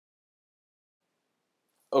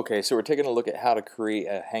Okay, so we're taking a look at how to create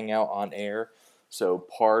a Hangout on air. So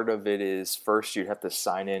part of it is first you'd have to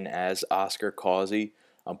sign in as Oscar Causey.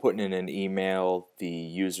 I'm putting in an email, the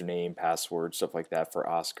username, password, stuff like that for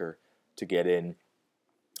Oscar to get in.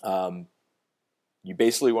 Um, you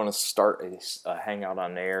basically want to start a Hangout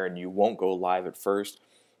on air, and you won't go live at first.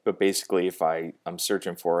 But basically, if I'm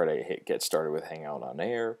searching for it, I hit get started with Hangout on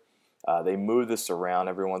air. They move this around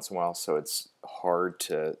every once in a while, so it's hard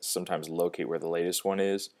to sometimes locate where the latest one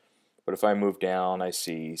is. But if I move down, I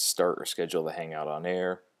see start or schedule the Hangout on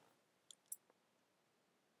air.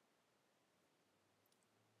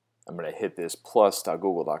 I'm going to hit this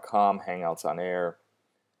plus.google.com, Hangouts on air.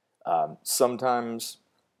 Sometimes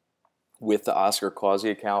with the Oscar Causey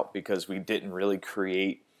account, because we didn't really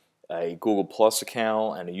create a Google Plus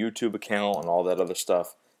account and a YouTube account and all that other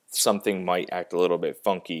stuff, something might act a little bit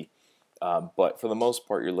funky. But for the most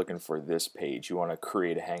part, you're looking for this page. You want to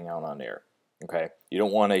create a Hangout on air. Okay, you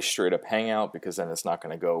don't want a straight up Hangout because then it's not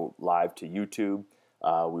going to go live to YouTube.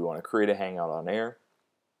 We want to create a Hangout on air.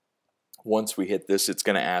 Once we hit this, it's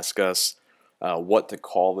going to ask us what to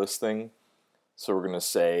call this thing. So we're going to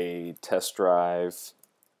say test drive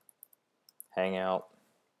Hangout.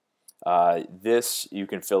 This you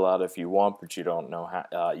can fill out if you want, but you don't know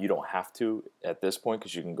how, you don't have to at this point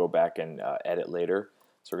because you can go back and edit later.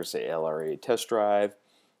 So we're going to say LRA test drive.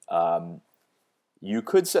 You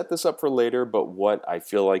could set this up for later, but what I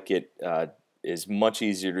feel like it is much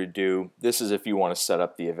easier to do. This is if you want to set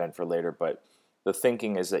up the event for later, but the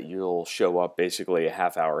thinking is that you'll show up basically a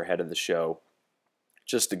half hour ahead of the show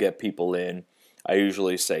just to get people in. I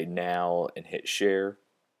usually say now and hit share.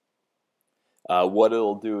 What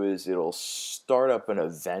it'll do is it'll start up an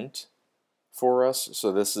event for us.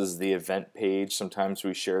 So this is the event page. Sometimes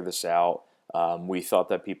we share this out. We thought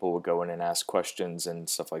that people would go in and ask questions and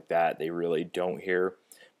stuff like that. They really don't here.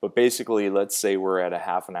 But basically, let's say we're at a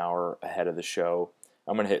half an hour ahead of the show.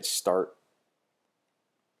 I'm going to hit start.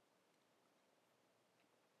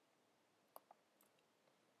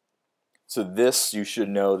 So this, you should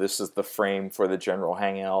know, this is the frame for the general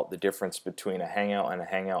Hangout. The difference between a Hangout and a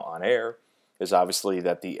Hangout on air is obviously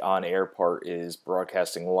that the on air part is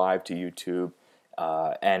broadcasting live to YouTube,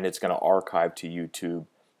 and it's going to archive to YouTube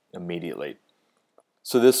immediately.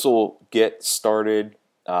 So this will get started.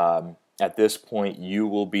 At this point, you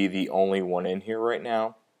will be the only one in here right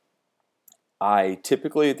now. I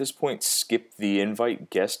typically at this point skip the invite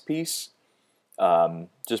guest piece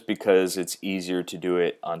just because it's easier to do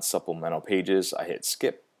it on supplemental pages. I hit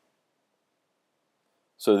skip.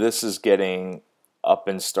 So this is getting up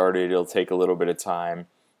and started. It'll take a little bit of time.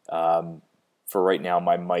 For right now,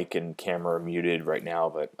 my mic and camera are muted right now,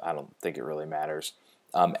 but I don't think it really matters.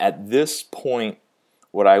 At this point,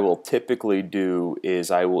 what I will typically do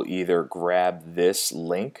is I will either grab this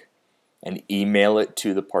link and email it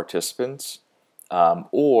to the participants,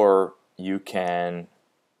 or you can,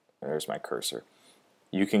 there's my cursor,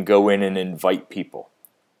 you can go in and invite people.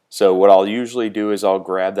 So what I'll usually do is I'll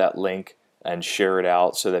grab that link and share it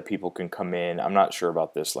out so that people can come in. I'm not sure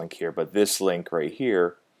about this link here, but this link right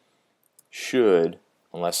here should,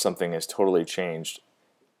 unless something has totally changed,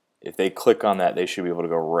 if they click on that, they should be able to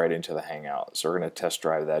go right into the Hangout. So we're going to test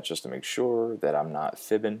drive that just to make sure that I'm not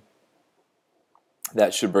fibbing.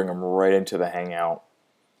 That should bring them right into the Hangout.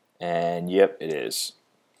 And yep, it is.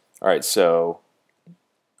 All right, so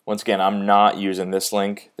once again, I'm not using this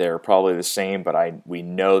link. They're probably the same, but we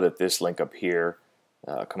know that this link up here,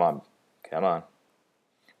 come on.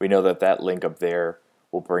 We know that that link up there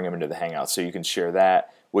will bring them into the Hangout. So you can share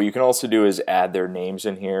that. What you can also do is add their names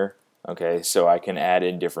in here. Okay, so I can add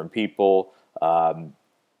in different people.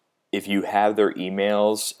 If you have their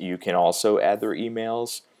emails, you can also add their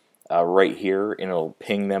emails right here, and it'll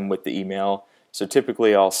ping them with the email. So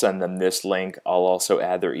typically I'll send them this link. I'll also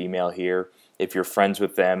add their email here. If you're friends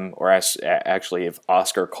with them, or actually if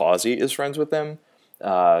Oscar Causey is friends with them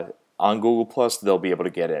on Google+, they'll be able to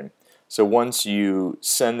get in. So once you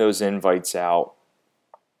send those invites out,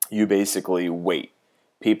 you basically wait.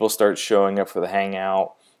 People start showing up for the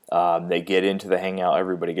Hangout. They get into the Hangout,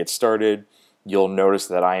 everybody gets started. You'll notice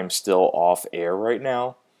that I am still off air right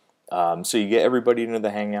now. So you get everybody into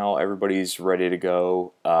the Hangout, everybody's ready to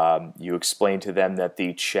go. You explain to them that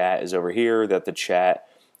the chat is over here, that the chat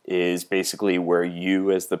is basically where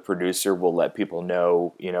you as the producer will let people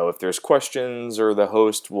know, if there's questions, or the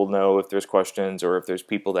host will know if there's questions, or if there's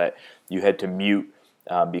people that you had to mute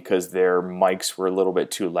because their mics were a little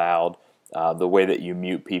bit too loud. The way that you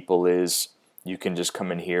mute people is you can just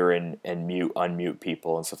come in here and mute, unmute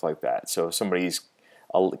people and stuff like that. So if somebody's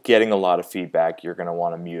getting a lot of feedback, you're going to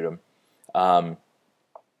want to mute them.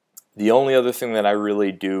 The only other thing that I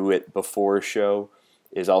really do before a show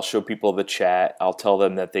is I'll show people the chat. I'll tell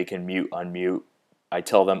them that they can mute, unmute. I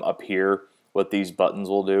tell them up here what these buttons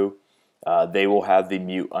will do. They will have the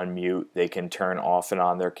mute, unmute. They can turn off and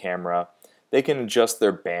on their camera. They can adjust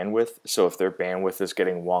their bandwidth. So if their bandwidth is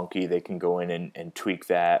getting wonky, they can go in and tweak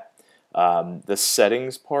that. The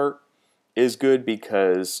settings part is good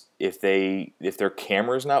because if their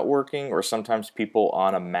camera's not working, or sometimes people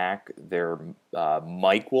on a Mac, their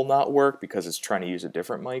mic will not work because it's trying to use a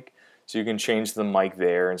different mic. So you can change the mic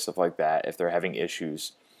there and stuff like that if they're having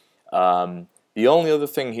issues. The only other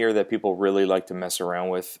thing here that people really like to mess around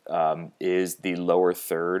with is the lower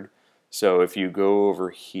third. So if you go over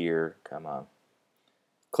here, come on,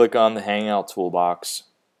 click on the Hangout toolbox,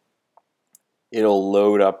 it'll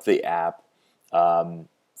load up the app.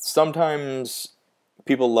 Sometimes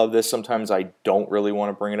people love this, sometimes I don't really want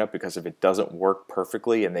to bring it up because if it doesn't work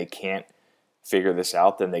perfectly and they can't figure this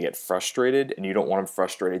out, then they get frustrated, and you don't want them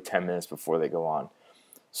frustrated 10 minutes before they go on.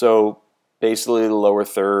 So basically the lower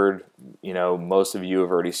third, most of you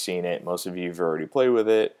have already seen it, most of you have already played with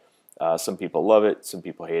it. Some people love it, some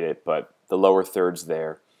people hate it, but the lower third's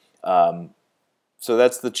there. So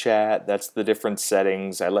that's the chat, that's the different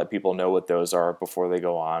settings. I let people know what those are before they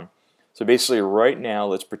go on. So basically right now,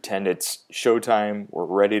 let's pretend it's showtime, we're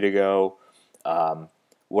ready to go.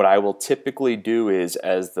 What I will typically do is,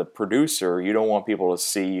 as the producer, you don't want people to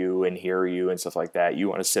see you and hear you and stuff like that. You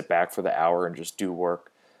want to sit back for the hour and just do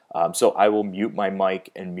work. So I will mute my mic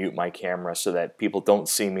and mute my camera so that people don't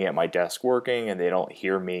see me at my desk working and they don't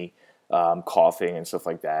hear me coughing and stuff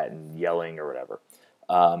like that and yelling or whatever.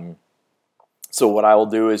 So what I will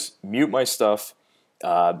do is mute my stuff.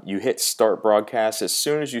 You hit start broadcast. As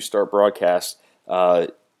soon as you start broadcast,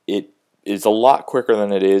 it is a lot quicker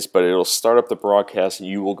than it is, but it'll start up the broadcast and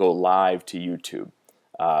you will go live to YouTube.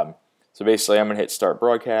 So basically I'm going to hit start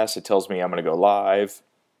broadcast. It tells me I'm going to go live.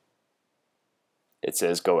 It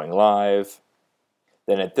says going live.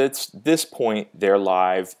 Then at this point, they're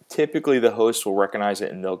live. Typically the host will recognize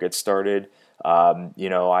it and they'll get started.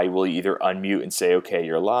 I will either unmute and say, okay,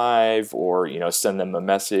 you're live, or send them a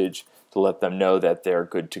message to let them know that they're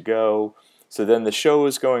good to go. So then the show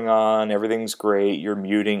is going on, everything's great, you're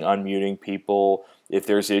muting, unmuting people. If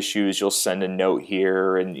there's issues, you'll send a note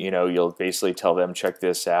here and you'll basically tell them, check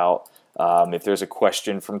this out. If there's a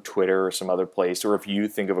question from Twitter or some other place, or if you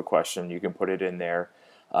think of a question, you can put it in there.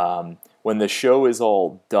 When the show is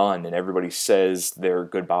all done and everybody says their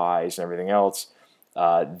goodbyes and everything else,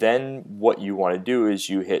 then what you want to do is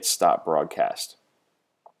you hit stop broadcast.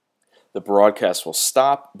 The broadcast will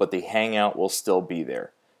stop, but the Hangout will still be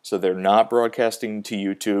there. So they're not broadcasting to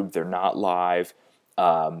YouTube, they're not live.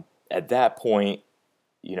 At that point,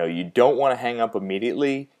 you don't want to hang up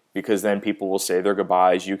immediately, because then people will say their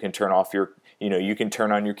goodbyes. You can turn off you can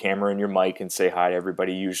turn on your camera and your mic and say hi to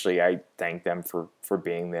everybody. Usually I thank them for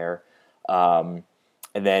being there. And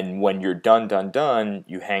then when you're done,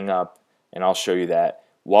 you hang up, and I'll show you that.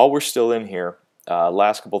 While we're still in here,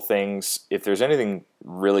 last couple things, if there's anything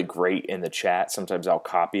really great in the chat, sometimes I'll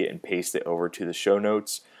copy it and paste it over to the show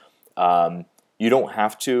notes. You don't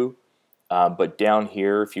have to, but down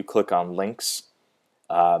here, if you click on links,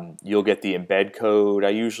 you'll get the embed code. I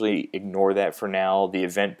usually ignore that for now. The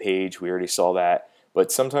event page, we already saw that.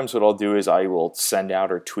 But sometimes what I'll do is I will send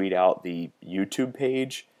out or tweet out the YouTube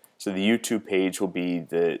page. So the YouTube page will be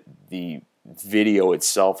the video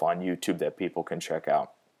itself on YouTube that people can check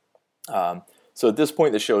out. So at this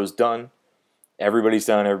point, the show is done. Everybody's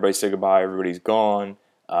done. Everybody say goodbye. Everybody's gone.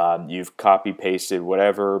 You've copy pasted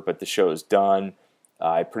whatever, but the show is done.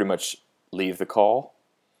 I pretty much leave the call.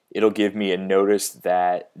 It'll give me a notice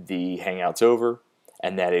that the Hangout's over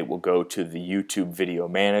and that it will go to the YouTube video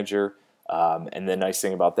manager. And the nice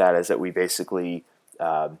thing about that is that we basically,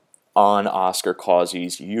 on Oscar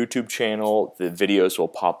Causey's YouTube channel, the videos will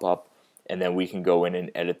pop up, and then we can go in and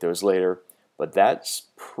edit those later. But that's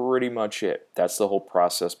pretty much it. That's the whole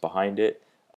process behind it.